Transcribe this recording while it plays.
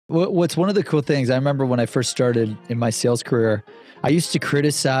What's one of the cool things, I remember when I first started in my sales career, I used to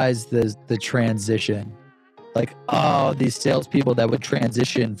criticize the transition. Like, oh, these salespeople that would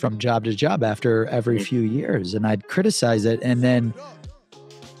transition from job to job after every few years. And I'd criticize it. And then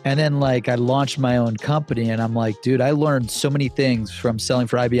like I launched my own company and I'm like, dude, I learned so many things from selling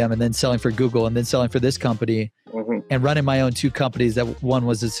for IBM and then selling for Google and then selling for this company and running my own two companies that one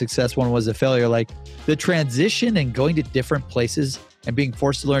was a success, one was a failure. Like the transition and going to different places and being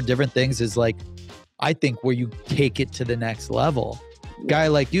forced to learn different things is like, I think where you take it to the next level. Guy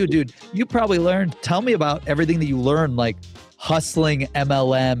like you, dude, you probably learned, tell me about everything that you learned, like hustling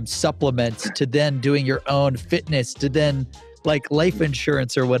MLM supplements to then doing your own fitness to then like life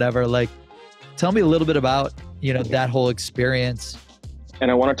insurance or whatever. Like, tell me a little bit about, that whole experience. And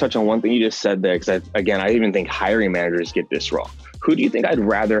I want to touch on one thing you just said there, because I even think hiring managers get this wrong. Who do you think I'd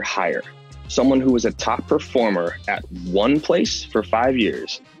rather hire? Someone who was a top performer at one place for 5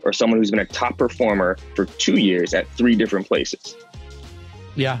 years, or someone who's been a top performer for 2 years at 3 different places?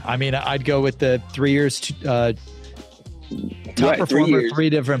 Yeah, I mean, I'd go with the 3 years, top performer, 3 years. 3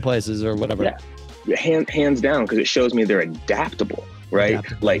 different places or whatever. Yeah, hands down, because it shows me they're adaptable, right?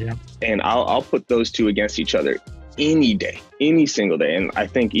 And I'll put those two against each other any day, any single day. And I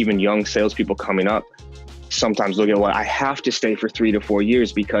think even young salespeople coming up sometimes look at, well, I have to stay for 3 to 4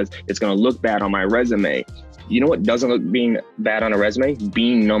 years because it's going to look bad on my resume. You know what doesn't look being bad on a resume?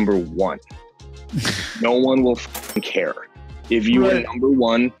 Being number one. No one will care. If you were number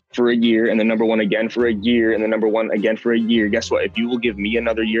one for a year and the number one again for a year and the number one again for a year, guess what? If you will give me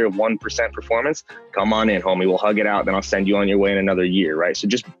another year of 1% performance, come on in, homie. We'll hug it out. Then I'll send you on your way in another year, right? So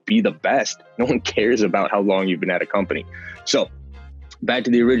just be the best. No one cares about how long you've been at a company. So back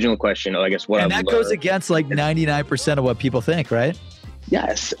to the original question, I guess what I've learned. And that goes against like 99% of what people think, right?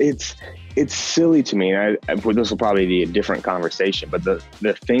 Yes, it's silly to me. This will probably be a different conversation, but the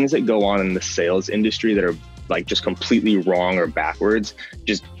things that go on in the sales industry that are like just completely wrong or backwards,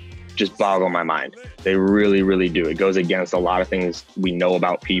 just boggle my mind. They really, really do. It goes against a lot of things we know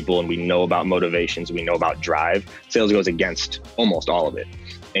about people and we know about motivations, we know about drive. Sales goes against almost all of it.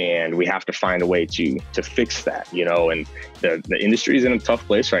 And we have to find a way to fix that, and the industry is in a tough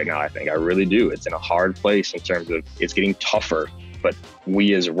place right now. I think I really do. It's in a hard place in terms of it's getting tougher, but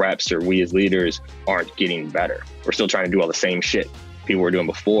we as reps or we as leaders aren't getting better. We're still trying to do all the same shit people were doing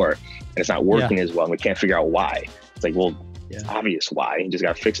before. And it's not working as well. And we can't figure out why. It's like, well, it's obvious why. You just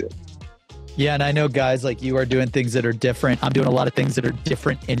got to fix it. Yeah. And I know guys like you are doing things that are different. I'm doing a lot of things that are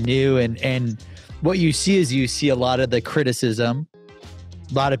different and new. And what you see is you see a lot of the criticism.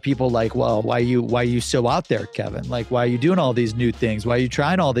 A lot of people like, well, why are you so out there, Kevin? Like, why are you doing all these new things? Why are you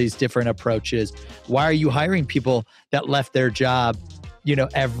trying all these different approaches? Why are you hiring people that left their job,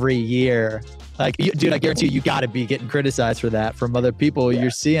 every year? Like, dude, I guarantee you got to be getting criticized for that from other people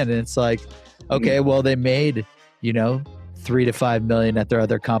you're seeing. And it's like, okay, well, they made, 3 to 5 million at their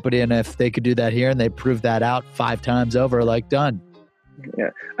other company. And if they could do that here and they prove that out 5 times over, like done.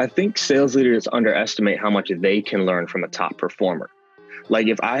 Yeah. I think sales leaders underestimate how much they can learn from a top performer. Like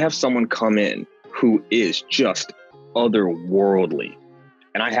if I have someone come in who is just otherworldly,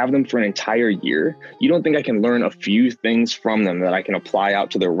 and I have them for an entire year, you don't think I can learn a few things from them that I can apply out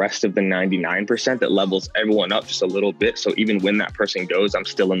to the rest of the 99% that levels everyone up just a little bit. So even when that person goes, I'm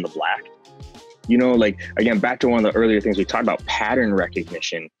still in the black. Like, again, back to one of the earlier things we talked about, pattern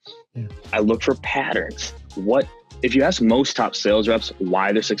recognition. Yeah. I look for patterns. If you ask most top sales reps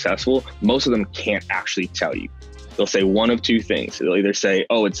why they're successful, most of them can't actually tell you. They'll say one of two things. They'll either say,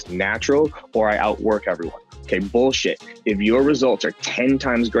 oh, it's natural, or I outwork everyone. Okay, bullshit. If your results are 10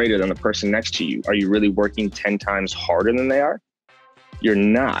 times greater than the person next to you, are you really working 10 times harder than they are? You're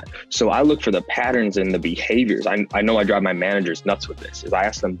not. So I look for the patterns and the behaviors. I know I drive my managers nuts with this, is I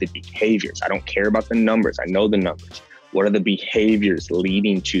ask them the behaviors. I don't care about the numbers. I know the numbers. What are the behaviors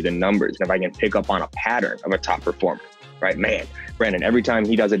leading to the numbers? And if I can pick up on a pattern of a top performer, right? Man, Brandon, every time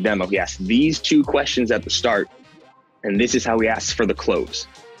he does a demo, he asks these 2 questions at the start, and this is how he asks for the close.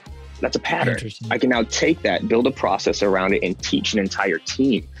 That's a pattern. I can now take that, build a process around it, and teach an entire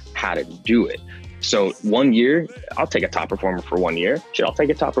team how to do it. So 1 year, I'll take a top performer for 1 year. Shit, I'll take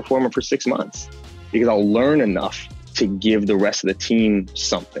a top performer for 6 months because I'll learn enough to give the rest of the team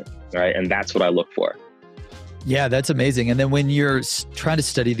something, right? And that's what I look for. Yeah, that's amazing. And then when you're trying to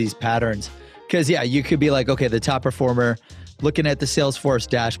study these patterns, because you could be like, okay, the top performer, looking at the Salesforce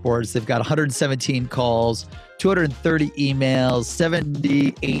dashboards, they've got 117 calls, 230 emails,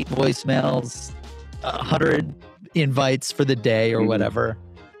 78 voicemails, 100 invites for the day or whatever.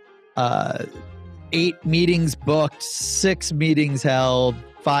 8 meetings booked, 6 meetings held,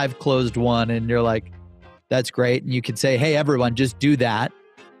 5 closed 1. And you're like, that's great. And you could say, hey, everyone, just do that.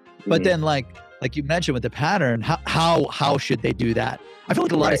 But then like you mentioned with the pattern, how should they do that? I feel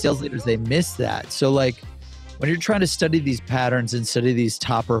like a lot of sales leaders, they miss that. So like when you're trying to study these patterns and study these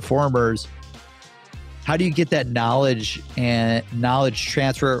top performers, how do you get that knowledge and knowledge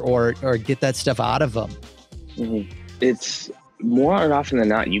transfer or get that stuff out of them? It's more often than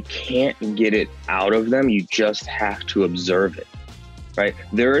not, you can't get it out of them. You just have to observe it, right?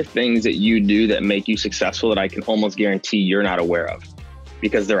 There are things that you do that make you successful that I can almost guarantee you're not aware of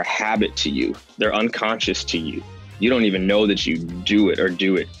because they're a habit to you. They're unconscious to you. You don't even know that you do it or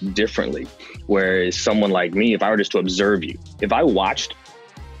do it differently. Whereas someone like me, if I were just to observe you, if I watched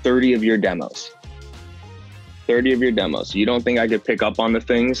 30 of your demos, you don't think I could pick up on the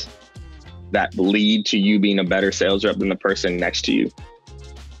things that lead to you being a better sales rep than the person next to you,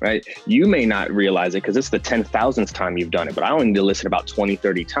 right? You may not realize it because it's the 10,000th time you've done it, but I only need to listen about 20,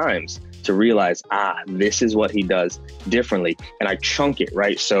 30 times to realize, this is what he does differently. And I chunk it,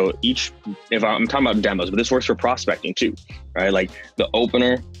 right? So if I'm talking about demos, but this works for prospecting too, right? Like the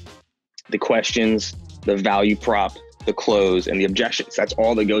opener, the questions, the value prop, the close, and the objections. That's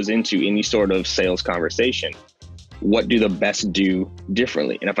all that goes into any sort of sales conversation. What do the best do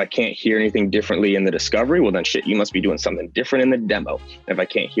differently? And if I can't hear anything differently in the discovery, well then shit, you must be doing something different in the demo. And if I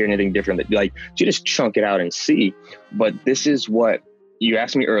can't hear anything different, you just chunk it out and see. But this is what you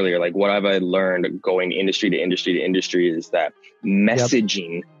asked me earlier, like what have I learned going industry to industry to industry is that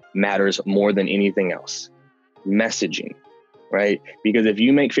messaging matters more than anything else. Messaging, right? Because if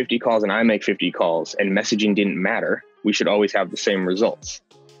you make 50 calls and I make 50 calls and messaging didn't matter, we should always have the same results.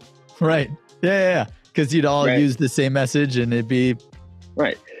 Right. Yeah. Because you'd all use the same message and it'd be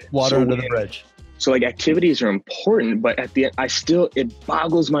water under the bridge. So like activities are important, but at the end, it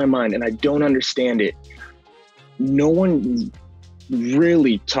boggles my mind and I don't understand it. No one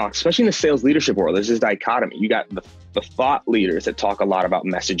really talks, especially in the sales leadership world. There's this dichotomy. You got the thought leaders that talk a lot about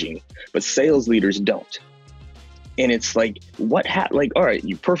messaging, but sales leaders don't. And it's like, all right,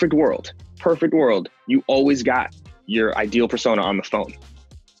 you perfect world. You always got your ideal persona on the phone.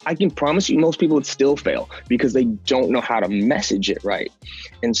 I can promise you most people would still fail because they don't know how to message it right.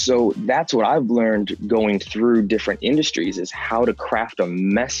 And so that's what I've learned going through different industries is how to craft a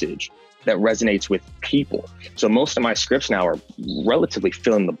message that resonates with people. So most of my scripts now are relatively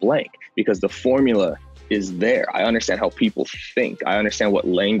fill in the blank because the formula is there. I understand how people think. I understand what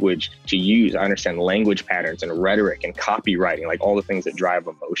language to use. I understand language patterns and rhetoric and copywriting, like all the things that drive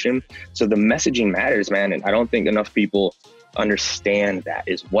emotion. So the messaging matters, man. And I don't think enough people understand that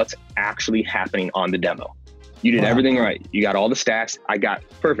is what's actually happening on the demo. You did everything right. You got all the stats. I got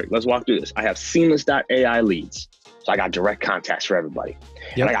perfect. Let's walk through this. I have Seamless.AI leads. So I got direct contacts for everybody.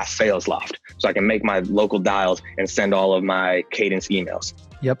 And I got Sales Loft. So I can make my local dials and send all of my cadence emails.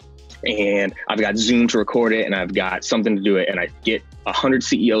 And I've got Zoom to record it and I've got something to do it. And I get 100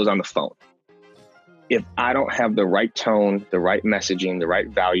 CEOs on the phone. If I don't have the right tone, the right messaging, the right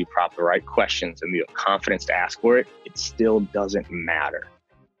value prop, the right questions, and the confidence to ask for it, it still doesn't matter.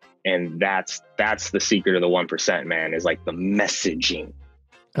 And that's the secret of the 1%, man, is like the messaging.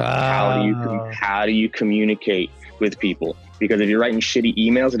 How do you communicate with people? Because if you're writing shitty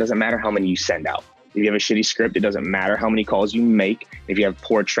emails, it doesn't matter how many you send out. If you have a shitty script, it doesn't matter how many calls you make. If you have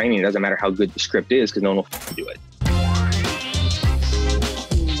poor training, it doesn't matter how good the script is because no one will do it.